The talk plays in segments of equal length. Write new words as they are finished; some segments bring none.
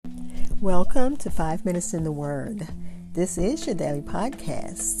Welcome to 5 Minutes in the Word. This is your daily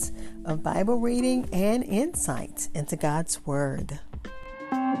podcast of Bible reading and insight into God's Word.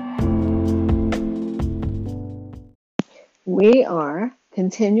 We are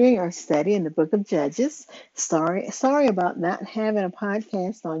continuing our study in the book of Judges. Sorry about not having a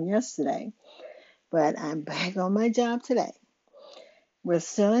podcast on yesterday, but I'm back on my job today. We're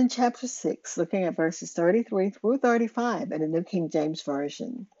still in chapter 6, looking at verses 33 through 35 in the New King James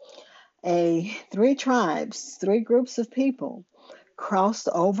Version. Three tribes, three groups of people crossed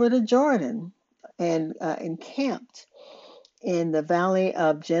over the Jordan and encamped in the valley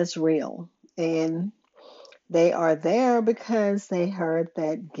of Jezreel. And they are there because they heard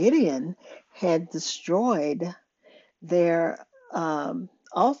that Gideon had destroyed their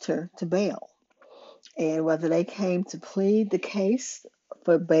altar to Baal. And whether they came to plead the case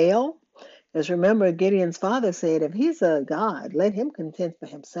for Baal, because remember, Gideon's father said, if he's a god, let him contend for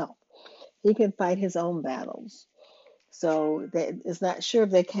himself. He can fight his own battles. So it's not sure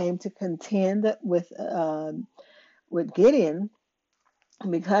if they came to contend with Gideon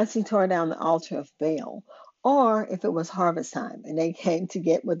because he tore down the altar of Baal, or if it was harvest time and they came to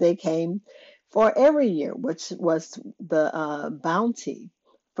get what they came for every year, which was the bounty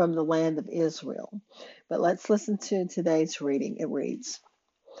from the land of Israel. But let's listen to today's reading. It reads,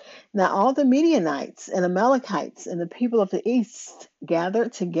 Now all the Midianites and Amalekites and the people of the east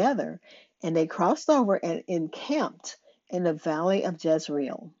gathered together, and they crossed over and encamped in the valley of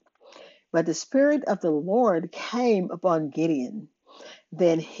Jezreel. But the Spirit of the Lord came upon Gideon.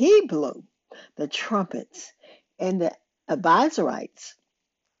 Then he blew the trumpets, and the Abiezrites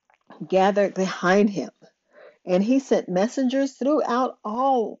gathered behind him. And he sent messengers throughout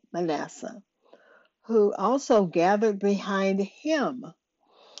all Manasseh, who also gathered behind him.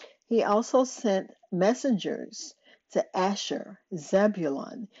 He also sent messengers to Asher,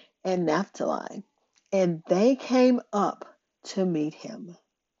 Zebulun, and Naphtali, and they came up to meet him.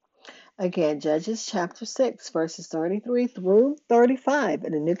 Again, Judges chapter 6, verses 33 through 35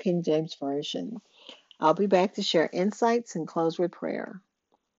 in the New King James Version. I'll be back to share insights and close with prayer.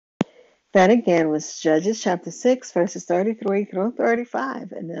 That again was Judges chapter 6, verses 33 through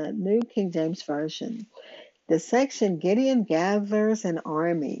 35 in the New King James Version. The section, Gideon gathers an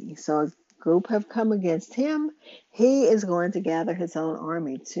army. So a group have come against him. He is going to gather his own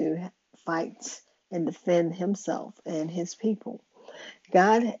army to fight and defend himself and his people.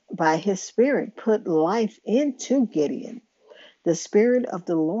 God, by his Spirit, put life into Gideon. The Spirit of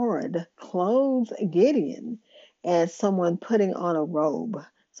the Lord clothed Gideon as someone putting on a robe.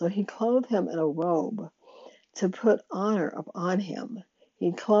 So he clothed him in a robe to put honor upon him.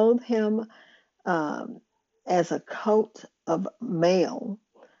 He clothed him as a coat of mail,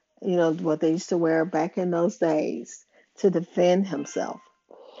 what they used to wear back in those days to defend himself.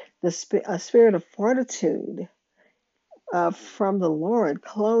 A spirit of fortitude from the Lord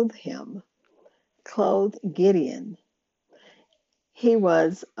clothed Gideon. He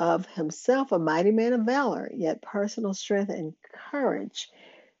was of himself a mighty man of valor, yet personal strength and courage,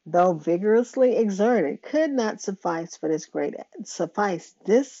 though vigorously exerted, could not suffice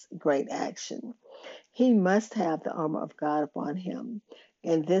this great action. He must have the armor of God upon him,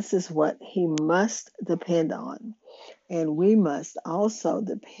 and this is what he must depend on. And we must also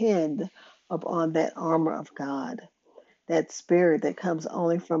depend upon that armor of God, that Spirit that comes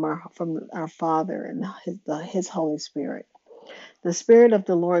only from our Father and His Holy Spirit. The Spirit of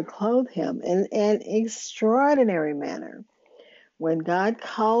the Lord clothed him in an extraordinary manner. When God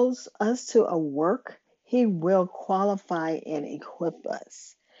calls us to a work, He will qualify and equip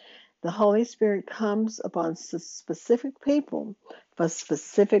us. The Holy Spirit comes upon specific people for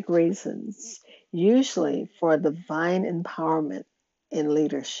specific reasons, usually for divine empowerment in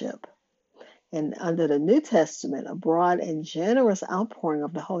leadership. And under the New Testament, a broad and generous outpouring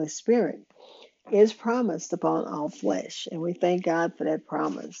of the Holy Spirit is promised upon all flesh. And we thank God for that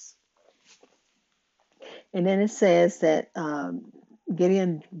promise. And then it says that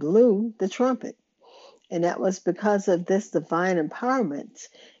Gideon blew the trumpet. And that was because of this divine empowerment.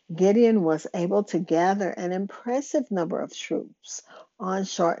 Gideon was able to gather an impressive number of troops on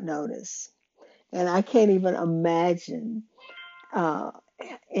short notice. And I can't even imagine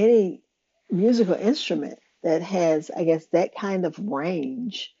any musical instrument that has, I guess, that kind of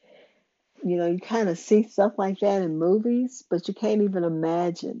range. You kind of see stuff like that in movies, but you can't even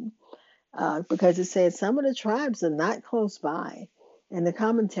imagine because it says some of the tribes are not close by. In the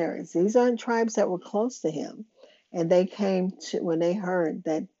commentaries, these aren't tribes that were close to him. And they came to, when they heard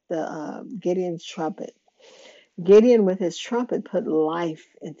that Gideon's trumpet, Gideon with his trumpet put life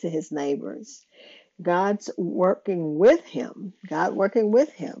into his neighbors. God working with him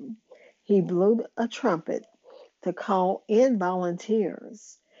He blew a trumpet to call in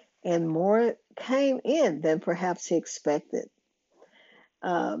volunteers, and more came in than perhaps he expected.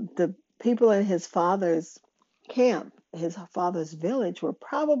 The people in his father's camp, his father's village, were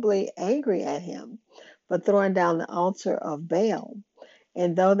probably angry at him for throwing down the altar of Baal.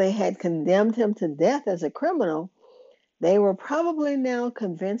 And though they had condemned him to death as a criminal, they were probably now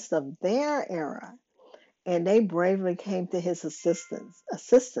convinced of their error, and they bravely came to his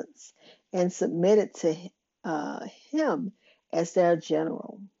assistance and submitted to him as their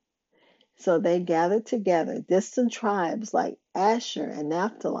general. So they gathered together distant tribes like Asher and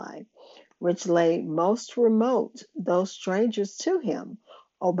Naphtali, which lay most remote, though strangers to him,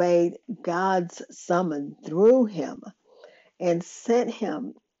 obeyed God's summons through him and sent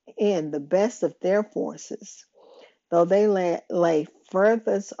him in the best of their forces. Though they lay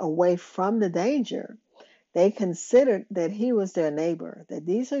furthest away from the danger, they considered that he was their neighbor, that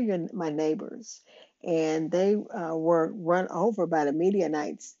these are my neighbors. And they were run over by the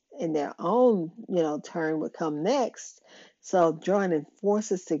Midianites in their own, turn would come next. So joining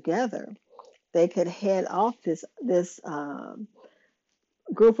forces together, they could head off this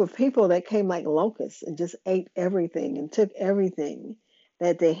group of people that came like locusts and just ate everything and took everything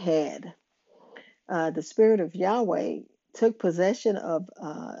that they had. The Spirit of Yahweh took possession of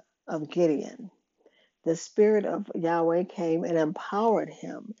Gideon. The Spirit of Yahweh came and empowered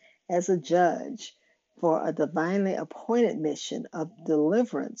him as a judge for a divinely appointed mission of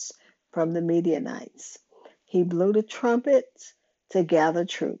deliverance from the Midianites. He blew the trumpet to gather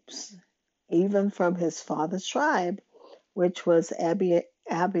troops, even from his father's tribe, which was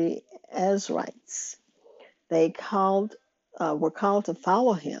Abiezrites. They were called to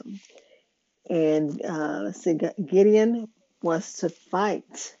follow him. And Gideon was to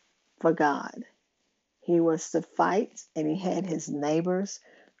fight for God. He was to fight, and he had his neighbors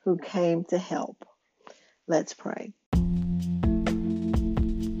who came to help. Let's pray.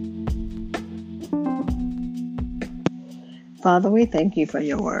 Father, we thank you for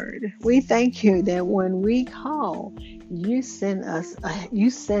your word. We thank you that when we call, you send us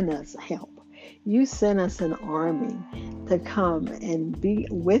help. You send us an army to come and be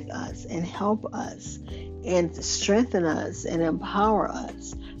with us and help us and strengthen us and empower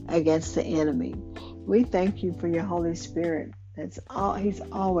us against the enemy. We thank you for your Holy Spirit. He's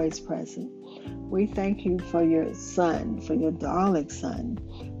always present. We thank you for your Son, for your darling Son,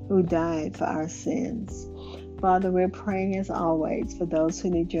 who died for our sins. Father, we're praying as always for those who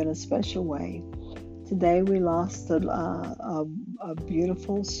need you in a special way. Today we lost a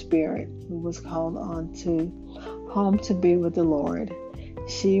beautiful spirit who was called on to home to be with the Lord.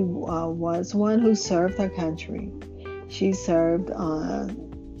 She was one who served her country. She served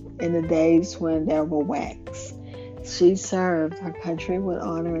in the days when there were WACs. She served her country with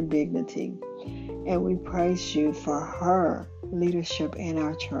honor and dignity. And we praise you for her leadership in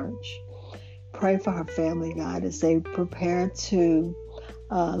our church. Pray for her family, God, as they prepare to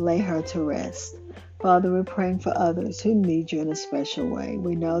lay her to rest. Father, we're praying for others who need you in a special way.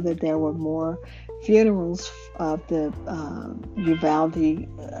 We know that there were more funerals of the Uvalde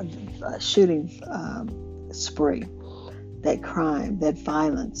shooting spree, that crime, that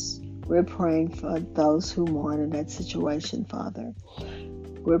violence. We're praying for those who mourn in that situation, Father.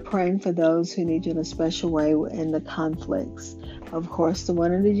 We're praying for those who need you in a special way in the conflicts. Of course, the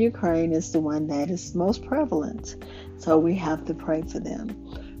one in the Ukraine is the one that is most prevalent, so we have to pray for them.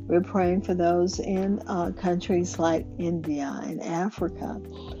 We're praying for those in countries like India and Africa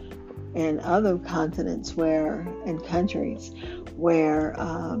and other continents and countries where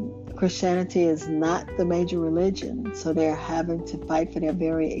Christianity is not the major religion, so they're having to fight for their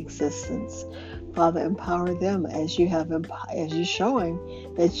very existence. Father, empower them as you're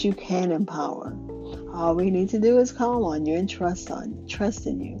showing that you can empower. All we need to do is call on you and trust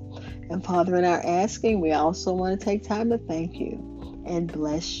in you. And Father, in our asking, we also want to take time to thank you and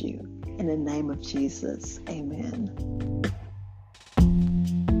bless you. In the name of Jesus, amen.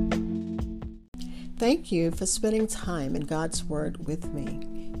 Thank you for spending time in God's Word with me.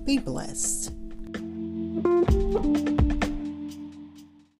 Be blessed.